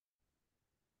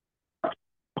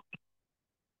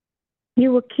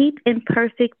You will keep in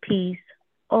perfect peace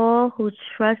all who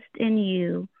trust in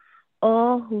you,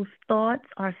 all whose thoughts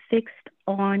are fixed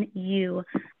on you.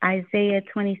 Isaiah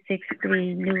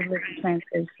 26:3, New Living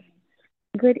Translation.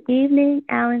 Good evening,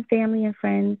 Allen family and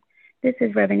friends. This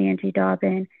is Reverend Angie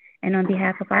Daubon, and on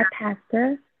behalf of our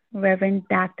pastor, Reverend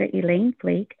Dr. Elaine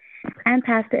Flake, and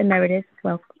Pastor Emeritus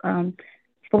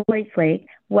Floyd Flake,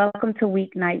 welcome to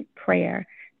weeknight prayer.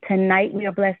 Tonight, we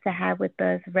are blessed to have with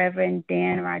us Reverend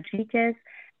Dan Rodriguez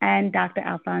and Dr.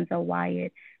 Alfonso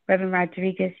Wyatt. Reverend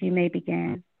Rodriguez, you may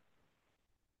begin.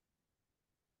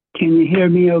 Can you hear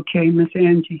me okay, Miss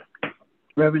Angie?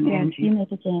 Reverend Yes, Angie? you may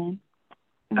begin.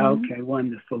 Okay,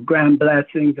 wonderful. Grand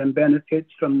blessings and benefits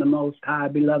from the Most High,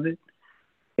 beloved.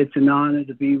 It's an honor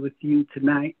to be with you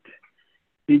tonight.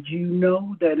 Did you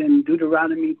know that in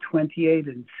Deuteronomy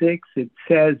 28:6, it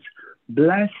says,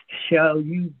 "Blessed shall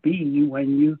you be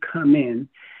when you come in,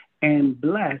 and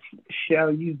blessed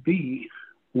shall you be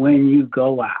when you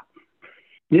go out."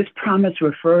 This promise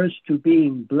refers to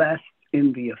being blessed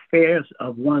in the affairs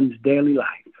of one's daily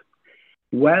life,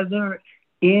 whether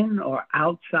in or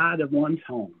outside of one's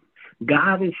home.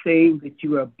 God is saying that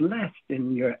you are blessed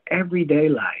in your everyday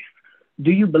life.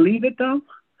 Do you believe it, though?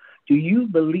 Do you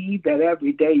believe that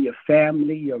every day your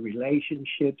family, your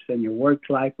relationships, and your work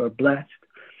life are blessed?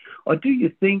 Or do you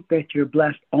think that you're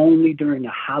blessed only during the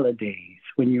holidays,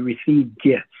 when you receive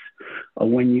gifts, or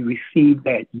when you receive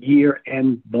that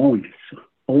year-end bonus,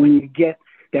 or when you get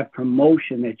that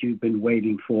promotion that you've been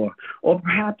waiting for? Or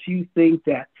perhaps you think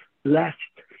that blessed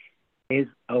is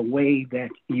a way that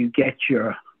you get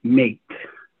your mate,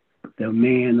 the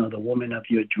man or the woman of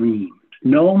your dreams.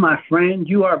 No, my friend,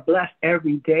 you are blessed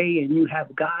every day, and you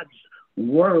have God's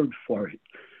word for it.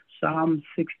 Psalm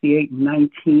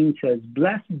 68:19 says,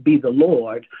 "Blessed be the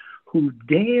Lord who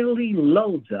daily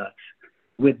loads us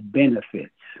with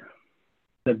benefits."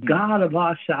 The God of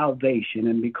our salvation,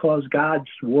 and because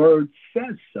God's word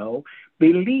says so,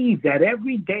 believe that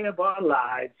every day of our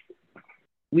lives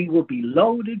we will be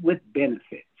loaded with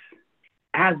benefits.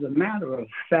 As a matter of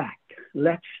fact,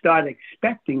 let's start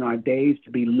expecting our days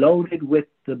to be loaded with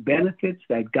the benefits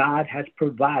that God has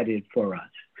provided for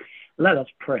us. Let us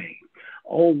pray.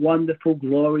 Oh, wonderful,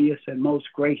 glorious, and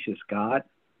most gracious God,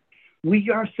 we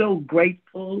are so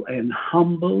grateful and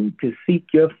humbled to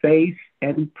seek your face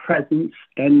and presence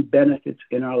and benefits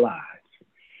in our lives.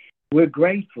 We're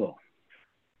grateful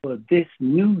for this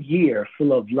new year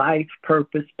full of life,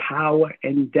 purpose, power,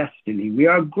 and destiny. We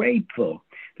are grateful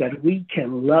that we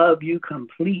can love you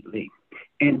completely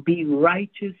and be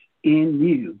righteous in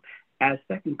you. As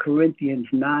 2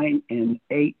 Corinthians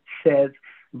 9:8 says,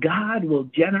 God will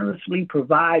generously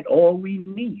provide all we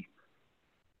need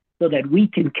so that we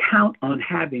can count on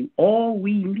having all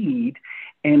we need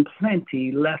and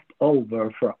plenty left over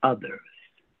for others.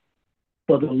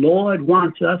 For the Lord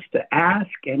wants us to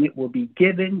ask, and it will be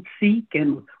given, seek,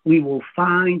 and we will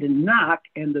find, and knock,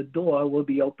 and the door will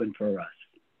be open for us.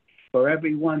 For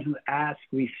everyone who asks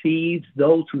receives,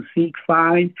 those who seek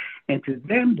find, and to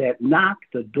them that knock,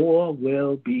 the door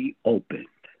will be opened.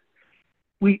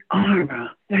 We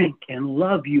honor, thank, and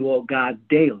love you, O God,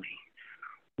 daily.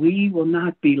 We will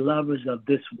not be lovers of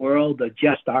this world or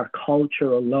just our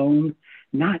culture alone,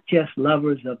 not just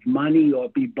lovers of money or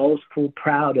be boastful,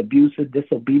 proud, abusive,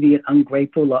 disobedient,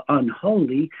 ungrateful, or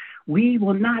unholy. We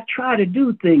will not try to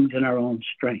do things in our own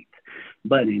strength,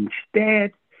 but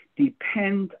instead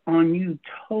depend on you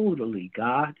totally,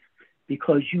 God,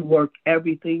 because you work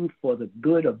everything for the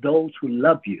good of those who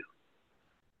love you.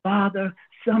 Father,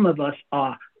 some of us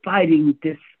are fighting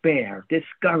despair,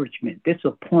 discouragement,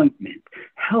 disappointment.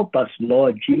 Help us,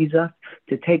 Lord Jesus,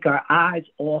 to take our eyes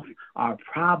off our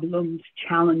problems,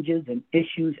 challenges, and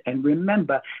issues, and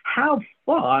remember how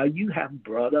far you have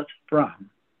brought us from.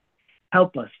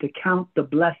 Help us to count the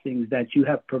blessings that you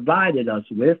have provided us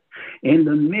with in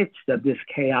the midst of this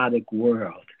chaotic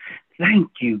world. Thank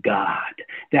you, God,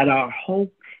 that our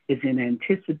hope is in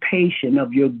anticipation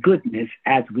of your goodness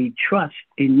as we trust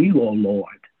in you, O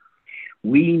Lord.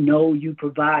 We know you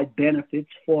provide benefits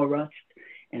for us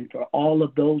and for all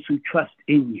of those who trust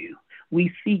in you.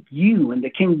 We seek you and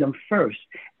the kingdom first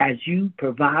as you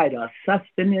provide our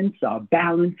sustenance, our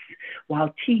balance,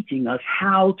 while teaching us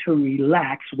how to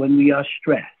relax when we are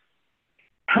stressed,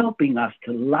 helping us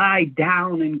to lie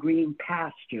down in green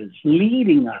pastures,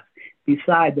 leading us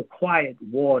beside the quiet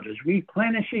waters,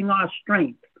 replenishing our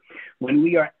strength when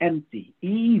we are empty,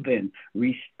 even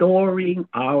restoring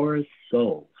our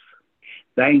souls.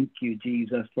 Thank you,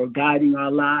 Jesus, for guiding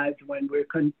our lives when we're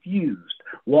confused,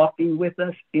 walking with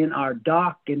us in our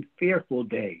dark and fearful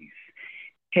days,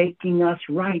 taking us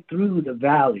right through the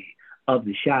valley of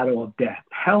the shadow of death,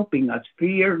 helping us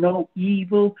fear no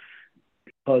evil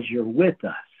because you're with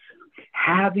us.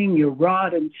 Having your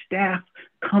rod and staff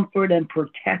comfort and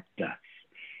protect us.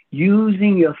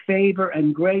 Using your favor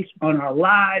and grace on our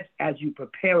lives as you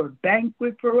prepare a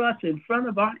banquet for us in front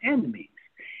of our enemies,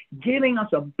 giving us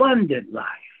abundant life,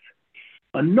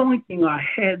 anointing our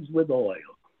heads with oil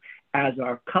as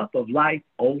our cup of life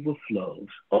overflows.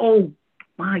 Oh,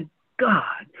 my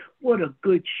God, what a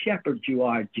good shepherd you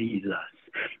are, Jesus,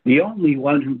 the only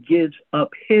one who gives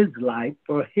up his life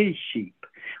for his sheep.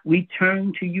 We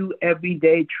turn to you every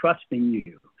day, trusting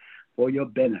you for your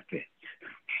benefits.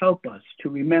 Help us to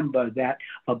remember that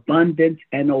abundance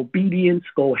and obedience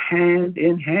go hand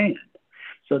in hand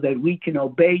so that we can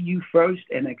obey you first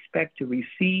and expect to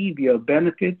receive your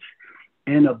benefits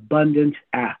and abundance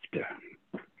after.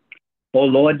 Oh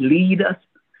Lord, lead us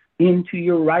into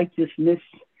your righteousness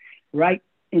right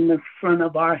in the front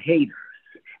of our haters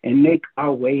and make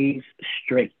our ways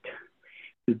straight.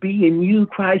 To be in you,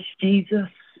 Christ Jesus,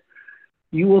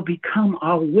 you will become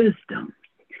our wisdom,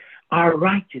 our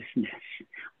righteousness,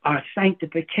 our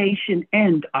sanctification,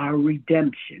 and our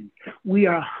redemption. We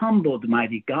are humbled,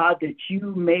 mighty God, that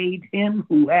you made him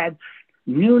who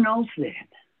knew no sin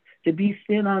to be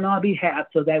sin on our behalf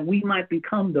so that we might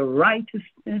become the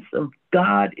righteousness of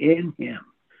God in him.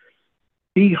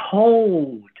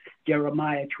 Behold,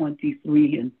 Jeremiah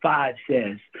 23:5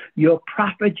 says, your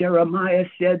prophet Jeremiah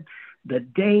said, the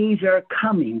days are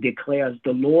coming, declares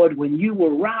the Lord, when you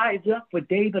will rise up for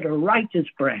David a righteous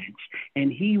branch,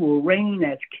 and he will reign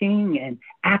as king and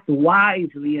act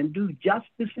wisely and do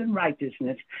justice and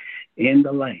righteousness in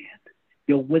the land.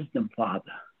 Your wisdom,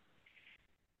 Father,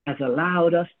 has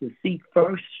allowed us to seek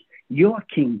first your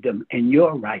kingdom and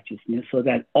your righteousness so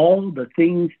that all the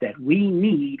things that we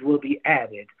need will be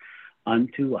added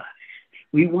unto us.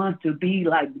 We want to be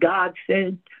like God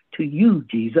said to you,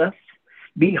 Jesus.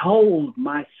 Behold,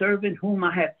 my servant whom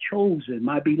I have chosen,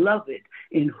 my beloved,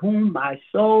 in whom my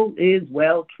soul is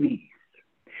well pleased.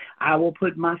 I will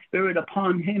put my spirit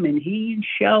upon him, and he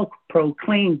shall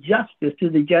proclaim justice to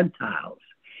the Gentiles.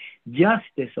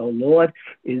 Justice, O Lord,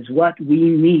 is what we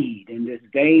need in this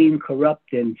vain,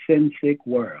 corrupt, and sin-sick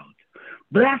world.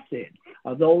 Blessed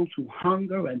are those who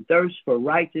hunger and thirst for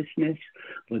righteousness,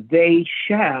 for they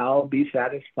shall be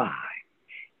satisfied.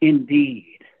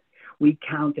 Indeed, we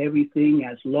count everything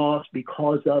as lost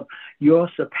because of your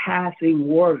surpassing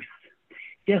worth.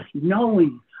 Just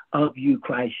knowing of you,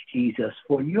 Christ Jesus,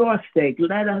 for your sake,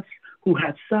 let us who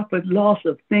have suffered loss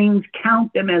of things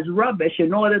count them as rubbish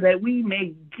in order that we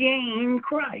may gain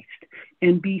Christ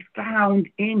and be found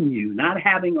in you, not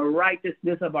having a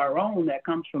righteousness of our own that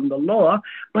comes from the law,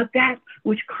 but that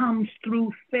which comes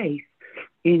through faith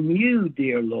in you,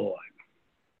 dear Lord.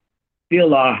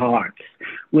 Fill our hearts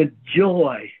with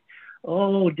joy.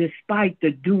 Oh, despite the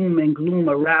doom and gloom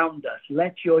around us,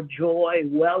 let your joy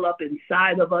well up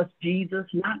inside of us, Jesus,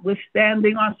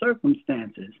 notwithstanding our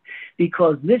circumstances,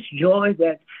 because this joy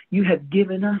that you have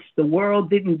given us, the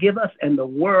world didn't give us, and the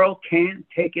world can't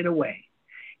take it away.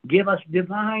 Give us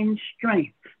divine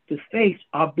strength to face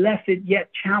our blessed yet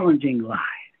challenging life.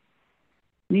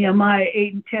 Nehemiah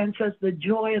 8:10 says, the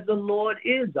joy of the Lord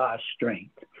is our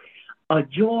strength. A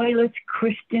joyless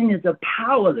Christian is a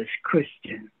powerless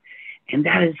Christian. And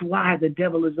that is why the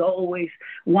devil is always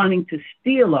wanting to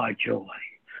steal our joy.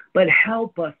 But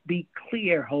help us be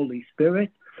clear, Holy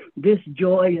Spirit. This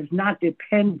joy is not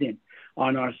dependent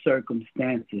on our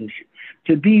circumstances.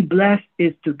 To be blessed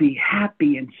is to be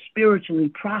happy and spiritually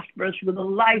prosperous with a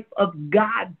life of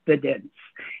confidence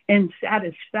and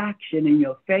satisfaction in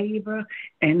your favor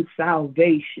and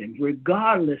salvation,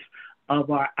 regardless of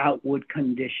our outward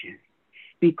condition.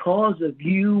 Because of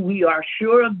you, we are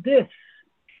sure of this,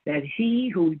 that he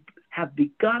who have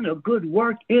begun a good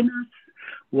work in us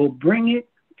will bring it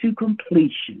to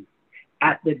completion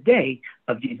at the day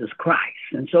of Jesus Christ.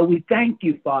 And so we thank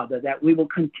you, Father, that we will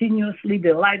continuously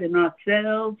delight in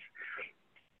ourselves,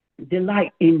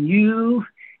 delight in you,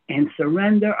 and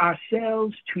surrender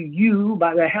ourselves to you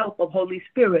by the help of Holy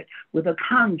Spirit with a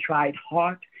contrite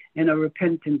heart and a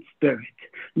repentant spirit.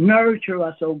 Nurture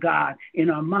us, O God, in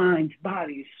our minds,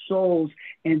 bodies, souls,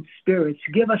 and spirits.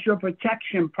 Give us your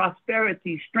protection,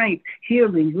 prosperity, strength,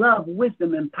 healing, love,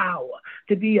 wisdom, and power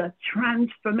to be a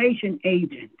transformation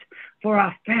agent for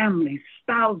our families,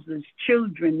 spouses,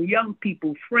 children, young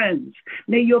people, friends.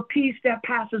 May your peace that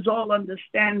passes all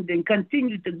understanding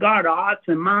continue to guard our hearts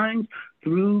and minds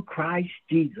through Christ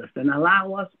Jesus, and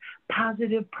allow us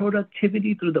positive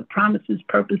productivity through the promises,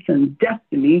 purpose, and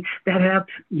destiny that have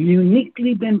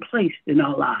uniquely been placed in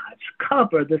our lives.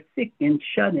 Cover the sick and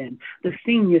shut in, the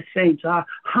senior saints are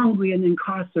hungry and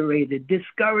incarcerated,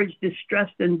 discouraged,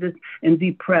 distressed, and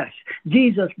depressed.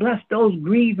 Jesus, bless those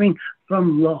grieving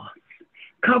from loss.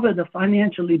 Cover the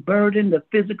financially burdened, the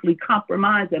physically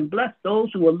compromised, and bless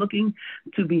those who are looking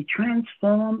to be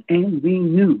transformed and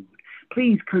renewed.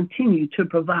 Please continue to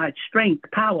provide strength,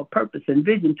 power, purpose, and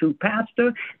vision to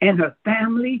Pastor and her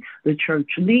family, the church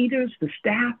leaders, the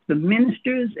staff, the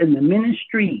ministers, and the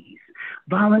ministries,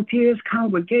 volunteers,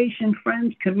 congregation,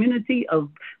 friends, community of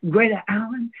Greater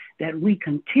Allen, that we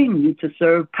continue to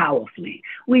serve powerfully.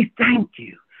 We thank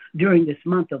you during this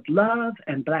month of love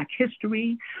and Black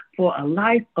history for a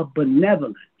life of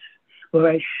benevolence. For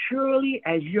as surely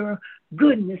as your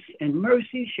goodness and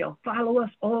mercy shall follow us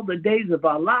all the days of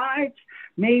our lives,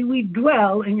 may we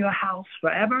dwell in your house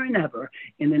forever and ever.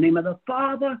 In the name of the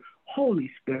Father,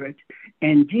 Holy Spirit,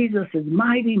 and Jesus'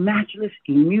 mighty, matchless,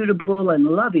 immutable, and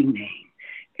loving name.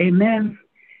 Amen,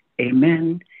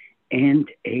 amen,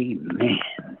 and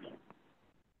amen.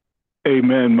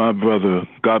 Amen, my brother.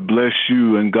 God bless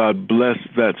you, and God bless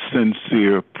that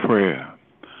sincere prayer.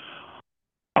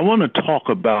 I want to talk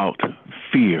about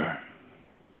fear.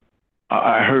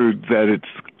 I heard that it's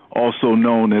also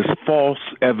known as false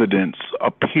evidence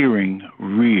appearing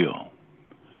real.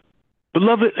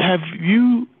 Beloved, have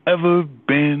you ever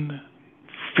been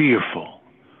fearful?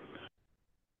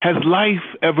 Has life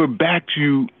ever backed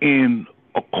you in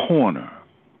a corner?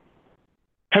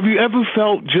 Have you ever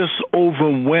felt just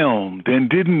overwhelmed and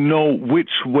didn't know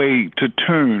which way to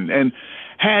turn and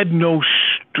had no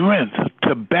strength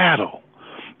to battle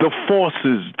the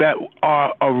forces that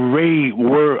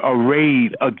were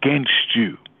arrayed against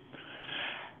you?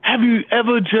 Have you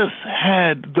ever just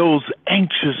had those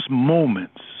anxious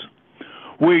moments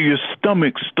where your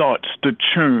stomach starts to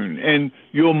churn and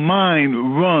your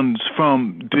mind runs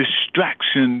from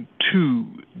distraction to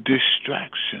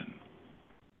distraction?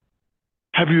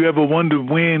 Have you ever wondered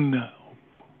when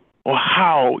or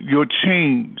how your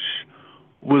change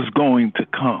was going to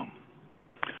come?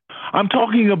 I'm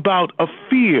talking about a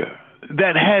fear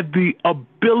that had the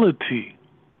ability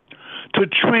to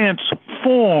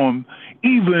transform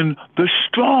even the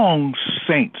strong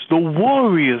saints, the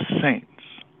warrior saints,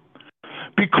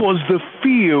 because the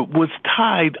fear was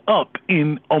tied up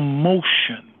in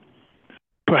emotion,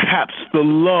 perhaps the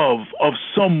love of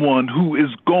someone who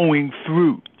is going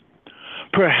through,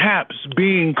 perhaps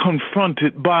being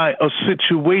confronted by a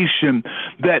situation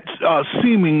that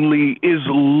seemingly is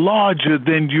larger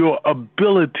than your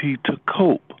ability to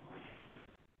cope.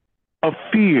 A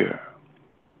fear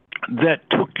that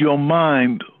took your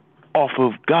mind off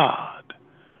of God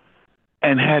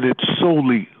and had it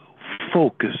solely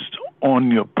focused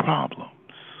on your problems.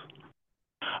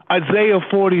 Isaiah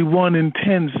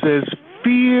 41:10 says,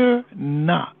 "Fear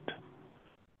not,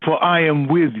 for I am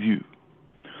with you.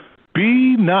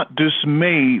 Be not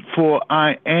dismayed, for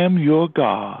I am your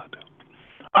God.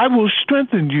 I will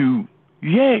strengthen you,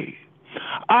 yea,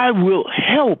 I will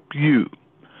help you.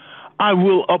 I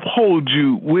will uphold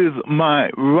you with my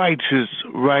righteous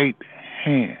right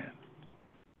hand."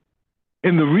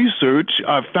 In the research,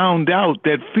 I found out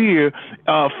that fear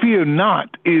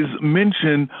not is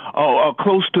mentioned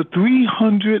close to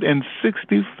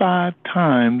 365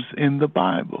 times in the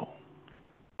Bible,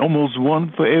 almost one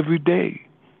for every day.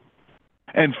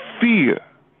 And fear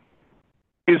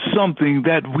is something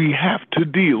that we have to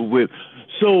deal with.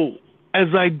 So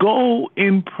as I go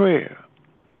in prayer,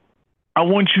 I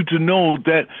want you to know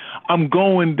that I'm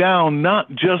going down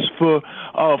not just for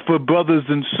brothers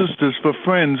and sisters, for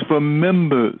friends, for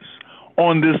members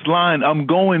on this line. I'm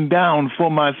going down for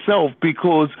myself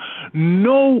because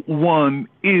no one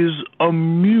is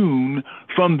immune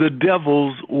from the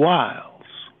devil's wiles.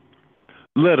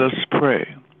 Let us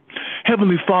pray.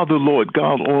 Heavenly Father, Lord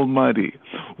God Almighty,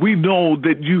 we know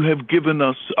that you have given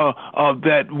us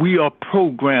that we are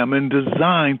programmed and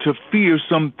designed to fear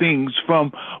some things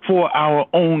for our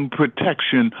own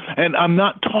protection. And I'm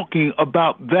not talking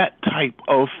about that type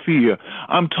of fear.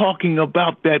 I'm talking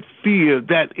about that fear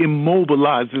that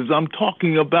immobilizes. I'm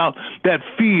talking about that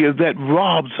fear that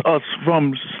robs us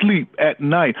from sleep at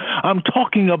night. I'm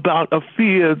talking about a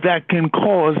fear that can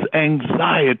cause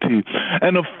anxiety,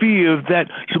 and a fear that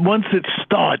once it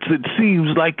starts, it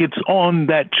seems like it's on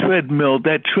that treadmill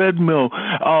that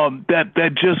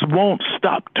just won't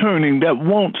stop turning, that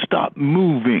won't stop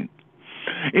moving.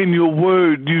 In your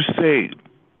word, you say,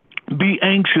 be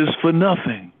anxious for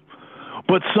nothing.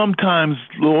 But sometimes,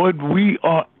 Lord, we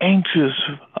are anxious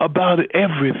about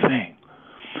everything.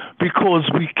 because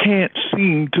we can't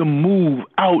seem to move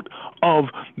out of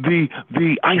the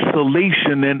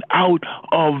isolation and out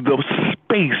of the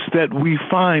space that we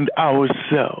find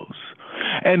ourselves.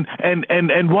 And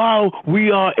while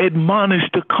we are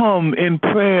admonished to come in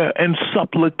prayer and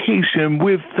supplication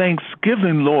with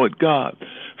thanksgiving, Lord God,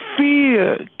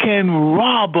 fear can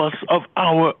rob us of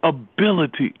our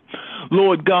ability,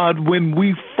 Lord God, when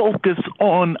we focus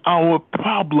on our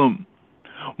problem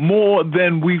more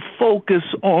than we focus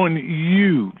on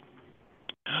you.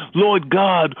 Lord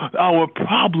God, our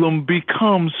problem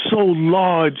becomes so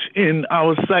large in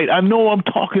our sight. I know I'm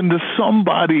talking to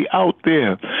somebody out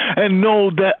there, and know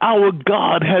that our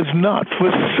God has not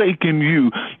forsaken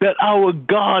you, that our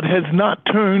God has not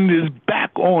turned his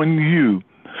back on you.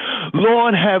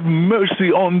 Lord, have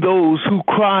mercy on those who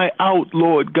cry out,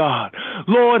 Lord God.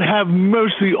 Lord, have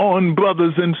mercy on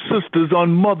brothers and sisters,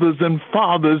 on mothers and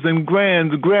fathers and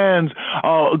grandparents,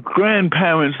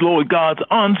 Lord God,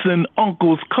 aunts and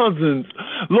uncles, cousins.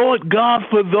 Lord God,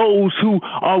 for those who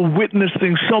are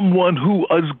witnessing someone who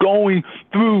is going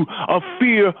through a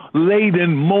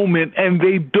fear-laden moment and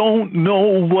they don't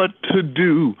know what to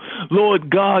do. Lord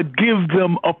God, give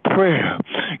them a prayer.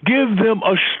 Give them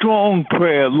a strong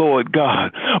prayer, Lord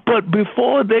God. But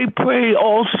before they pray,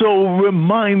 also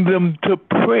remind them to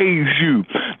praise you.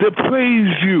 To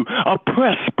praise you. A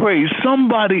press praise.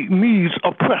 Somebody needs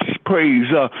a press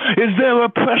praise. Is there a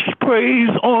press praise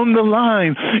on the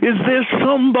line? Is there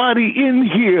somebody in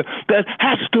here that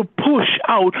has to push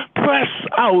out, press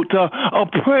out a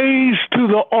praise to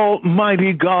the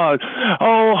Almighty God?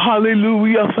 Oh,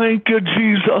 hallelujah. Thank you,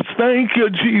 Jesus. Thank you,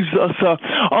 Jesus.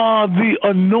 The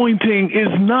anointing is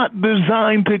not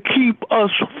designed to keep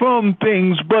us from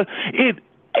things, but it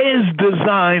is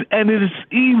designed and it is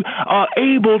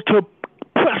able to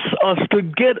press us, to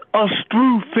get us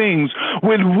through things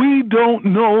when we don't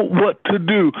know what to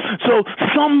do. So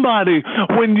somebody,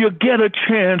 when you get a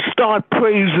chance, start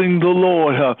praising the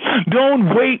Lord.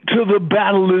 Don't wait till the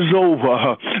battle is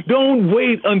over. Don't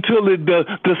wait until the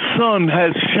sun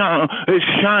is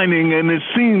shining and it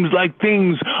seems like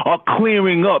things are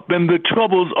clearing up and the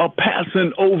troubles are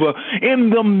passing over.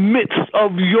 In the midst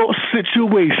of your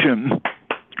situation,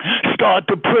 start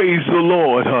to praise the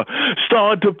Lord.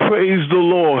 Start to praise the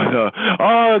Lord.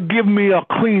 Give me a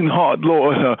clean heart,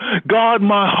 Lord. Guard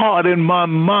my heart and my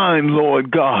mind, Lord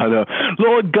God.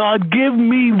 Lord God, give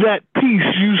me that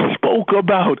peace you spoke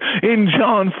about in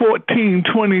John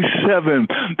 14:27.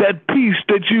 That peace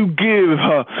that you give,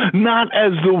 not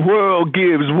as the world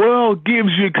gives. World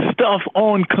gives you stuff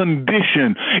on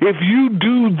condition. If you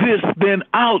do this, then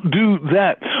I'll do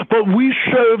that. But we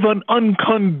serve an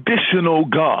unconditional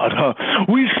God.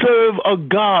 We serve a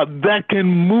God that can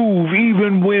move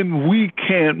even when we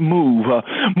can't move.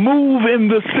 Move in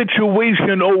the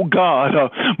situation, oh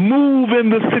God. Move in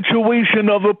the situation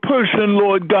of a person,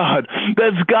 Lord God,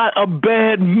 that's got a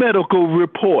bad medical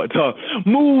report.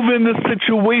 Move in the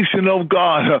situation, oh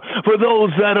God, for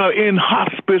those that are in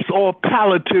hospice or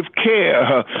palliative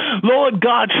care. Lord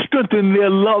God, strengthen their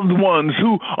loved ones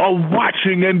who are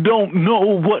watching and don't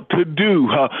know what to do.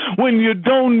 When you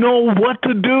don't know what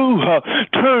to do,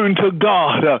 turn to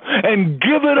God and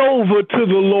give it over to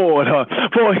the Lord,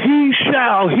 for he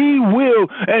will,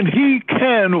 and he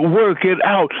can work it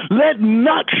out. Let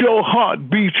not your heart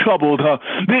be troubled.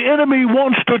 The enemy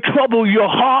wants to trouble your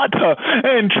heart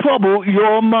and trouble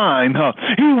your mind.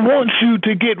 He wants you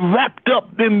to get wrapped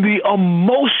up in the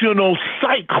emotional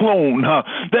cyclone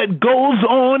that goes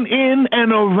on in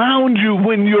and around you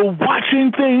when you're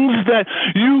watching things that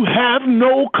you have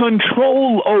no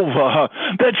control over,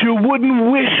 that you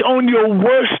wouldn't wish on your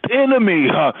worst enemy.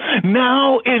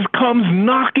 Now it comes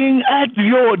knocking at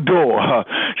your door.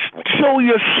 Show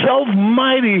yourself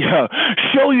mighty.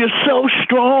 Show yourself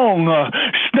strong.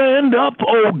 Stand up,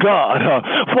 oh God,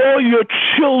 for your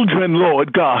children,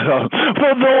 Lord God,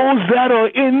 for those that are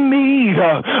in need,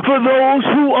 for those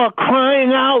who are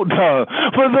crying out,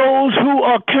 for those who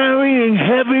are carrying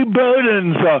heavy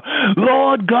burdens.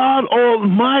 Lord God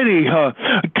Almighty,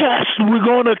 we're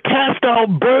going to cast our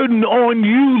burden on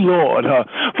you, Lord,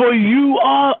 for you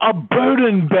are a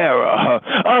burden bearer,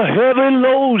 a heavy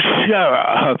load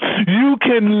sharer. You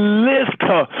can lift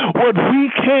what we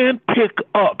can't pick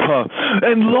up.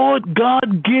 And Lord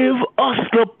God, give us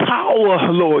the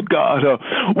power, Lord God.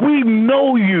 We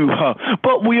know you,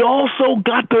 but we also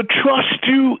got to trust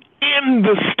you in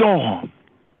the storm.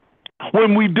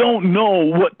 when we don't know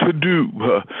what to do.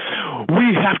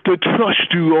 We have to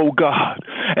trust you, oh God.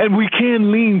 And we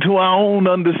can't lean to our own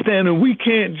understanding. We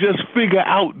can't just figure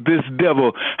out this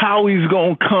devil, how he's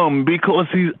going to come, because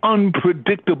he's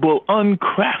unpredictable,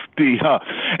 uncrafty,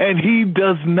 and he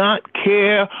does not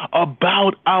care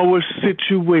about our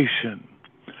situation.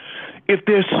 If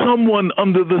there's someone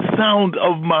under the sound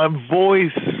of my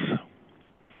voice,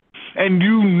 and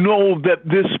you know that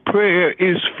this prayer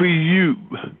is for you,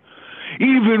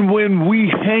 even when we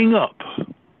hang up,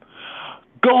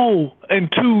 go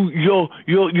into your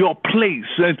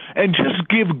place and just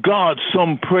give God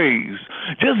some praise.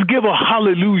 Just give a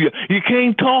hallelujah. You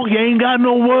can't talk, you ain't got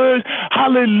no words.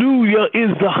 Hallelujah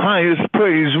is the highest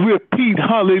praise. Repeat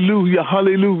hallelujah,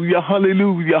 hallelujah,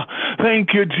 hallelujah.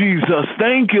 Thank you, Jesus.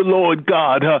 Thank you, Lord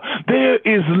God. There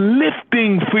is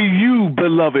lifting for you,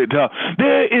 beloved.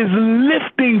 There is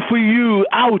lifting for you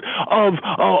out of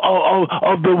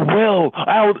the well,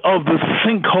 out of the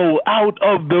sinkhole, out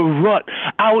of the rut,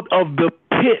 out of the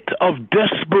pit of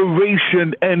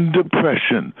desperation and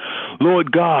depression.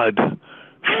 Lord God,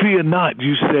 fear not,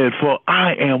 you said, for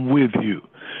I am with you.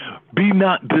 Be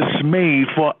not dismayed,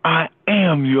 for I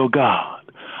am your God.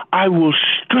 I will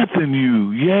strengthen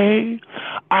you, yea,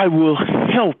 I will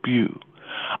help you.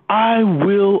 I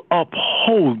will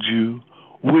uphold you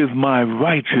with my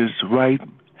righteous right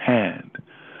hand.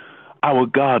 Our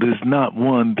God is not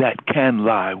one that can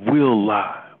lie, will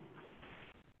lie.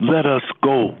 Let us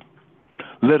go.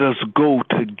 Let us go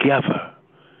together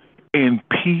in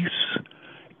peace,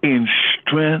 in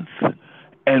strength,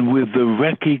 and with the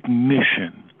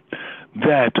recognition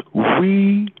that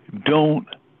we don't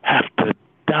have to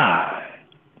die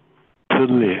to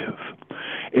live.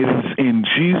 It is in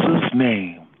Jesus'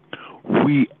 name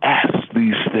we ask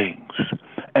these things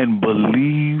and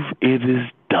believe it is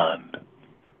done.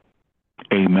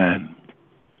 Amen.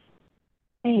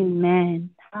 Amen.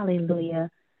 Hallelujah.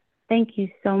 Thank you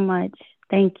so much.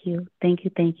 Thank you. Thank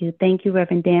you. Thank you. Thank you,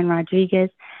 Reverend Dan Rodriguez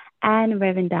and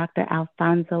Reverend Dr.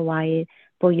 Alfonso Wyatt,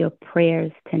 for your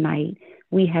prayers tonight.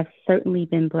 We have certainly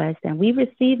been blessed, and we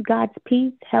received God's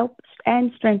peace, help,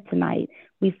 and strength tonight.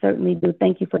 We certainly do.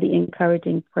 Thank you for the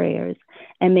encouraging prayers,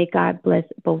 and may God bless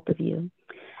both of you.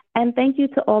 And thank you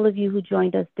to all of you who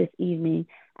joined us this evening.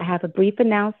 I have a brief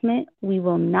announcement. We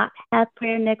will not have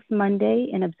prayer next Monday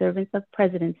in observance of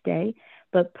President's Day,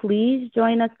 but please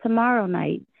join us tomorrow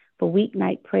night for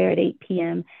weeknight prayer at 8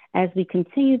 p.m. as we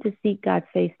continue to seek God's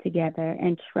face together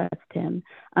and trust Him.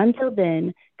 Until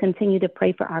then, continue to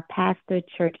pray for our pastor,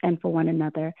 church, and for one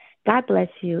another. God bless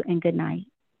you, and good night.